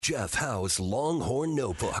Jeff Howe's Longhorn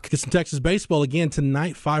Notebook. Get some Texas baseball again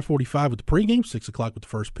tonight, 5:45 with the pregame, 6 o'clock with the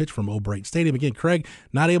first pitch from O'Brate Stadium. Again, Craig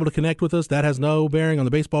not able to connect with us. That has no bearing on the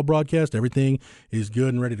baseball broadcast. Everything is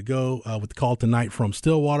good and ready to go with the call tonight from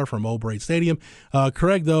Stillwater, from O'Brate Stadium.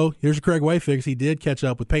 Craig, though, here's your Craig Wayfix. He did catch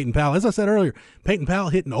up with Peyton Powell. As I said earlier, Peyton Powell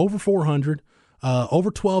hitting over 400. Over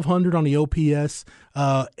 1,200 on the OPS,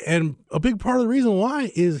 and a big part of the reason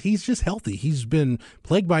why is he's just healthy. He's been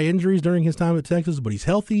plagued by injuries during his time at Texas, but he's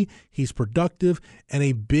healthy, he's productive, and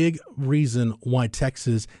a big reason why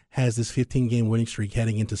Texas has this 15-game winning streak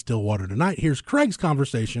heading into Stillwater tonight. Here's Craig's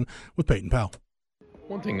conversation with Peyton Powell.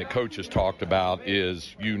 One thing that Coach has talked about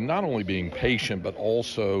is you not only being patient, but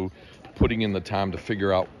also putting in the time to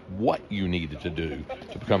figure out what you needed to do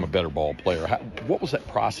to become a better ball player. What was that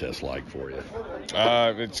process like for you?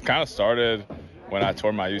 It's kind of started when I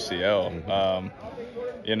tore my UCL.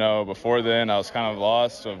 Before then I was kind of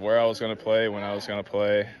lost of where I was going to play, when I was going to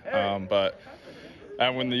play. But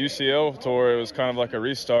when the UCL tore, it was kind of like a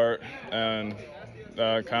restart and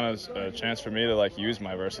kind of a chance for me to use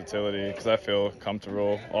my versatility, because I feel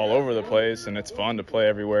comfortable all over the place and it's fun to play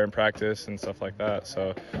everywhere in practice and stuff like that.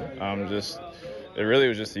 So it really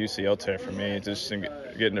was just the UCL tear for me, just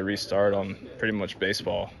getting to restart on pretty much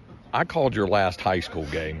baseball. I called your last high school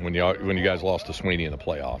game when you guys lost to Sweeney in the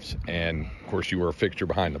playoffs, and of course you were a fixture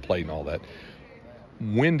behind the plate and all that.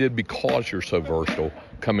 When did, because you're so versatile,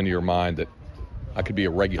 come into your mind that I could be a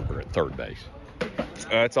regular at third base?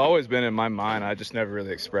 It's always been in my mind. I just never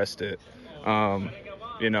really expressed it. I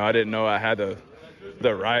didn't know I had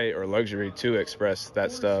the right or luxury to express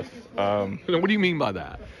that stuff. What do you mean by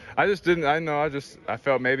that? I just didn't. I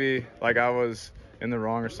felt maybe like I was in the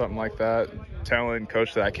wrong or something like that. Telling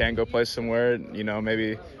Coach that I can't go play somewhere.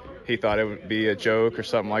 Maybe he thought it would be a joke or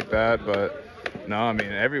something like that. But no,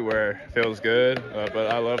 everywhere feels good. But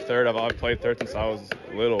I love third. I've played third since I was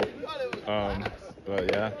little.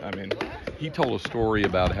 But yeah, he told a story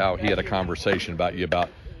about how he had a conversation about you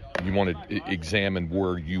wanted to examine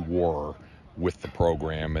where you were with the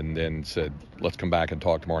program, and then said, let's come back and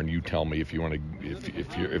talk tomorrow and you tell me if you want to,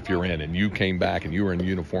 if you're in. And you came back and you were in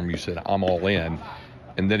uniform, you said, I'm all in.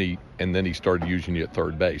 And then he started using you at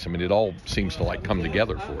third base. It all seems to come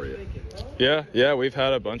together for you. Yeah, we've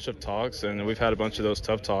had a bunch of talks, and we've had a bunch of those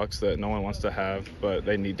tough talks that no one wants to have, but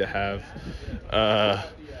they need to have.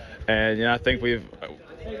 And I think we've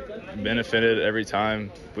benefited every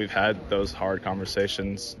time we've had those hard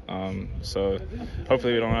conversations. So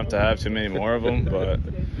hopefully we don't have to have too many more of them. But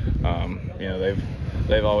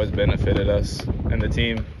they've always benefited us and the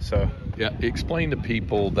team. So yeah, explain to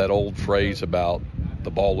people that old phrase about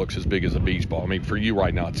the ball looks as big as a beach ball. For you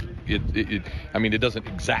right now, it doesn't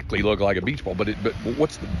exactly look like a beach ball, but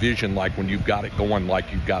what's the vision like when you've got it going like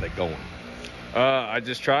you've got it going? I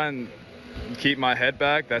just try and keep my head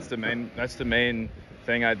back. That's the main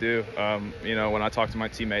thing I do. When I talk to my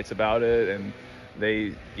teammates about it and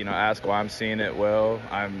they, ask why I'm seeing it well,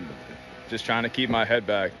 I'm just trying to keep my head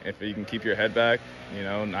back. If you can keep your head back,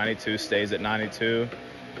 92 stays at 92.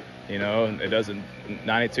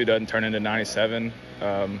 92 doesn't turn into 97.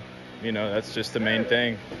 That's just the main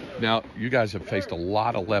thing. Now, you guys have faced a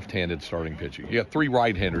lot of left-handed starting pitching. You have 3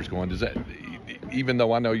 right-handers going. Does that, even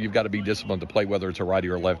though I know you've got to be disciplined to play whether it's a righty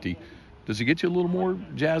or lefty, does it get you a little more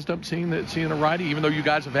jazzed up seeing a righty, even though you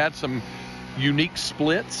guys have had some unique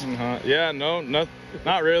splits? Yeah, no,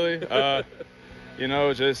 not really.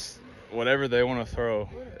 Just whatever they want to throw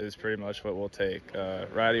is pretty much what we'll take,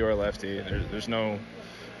 righty or lefty. There's no,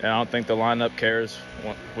 I don't think the lineup cares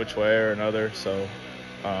which way or another. So,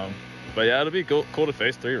 but yeah, it'll be cool to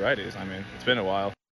face 3 righties. It's been a while.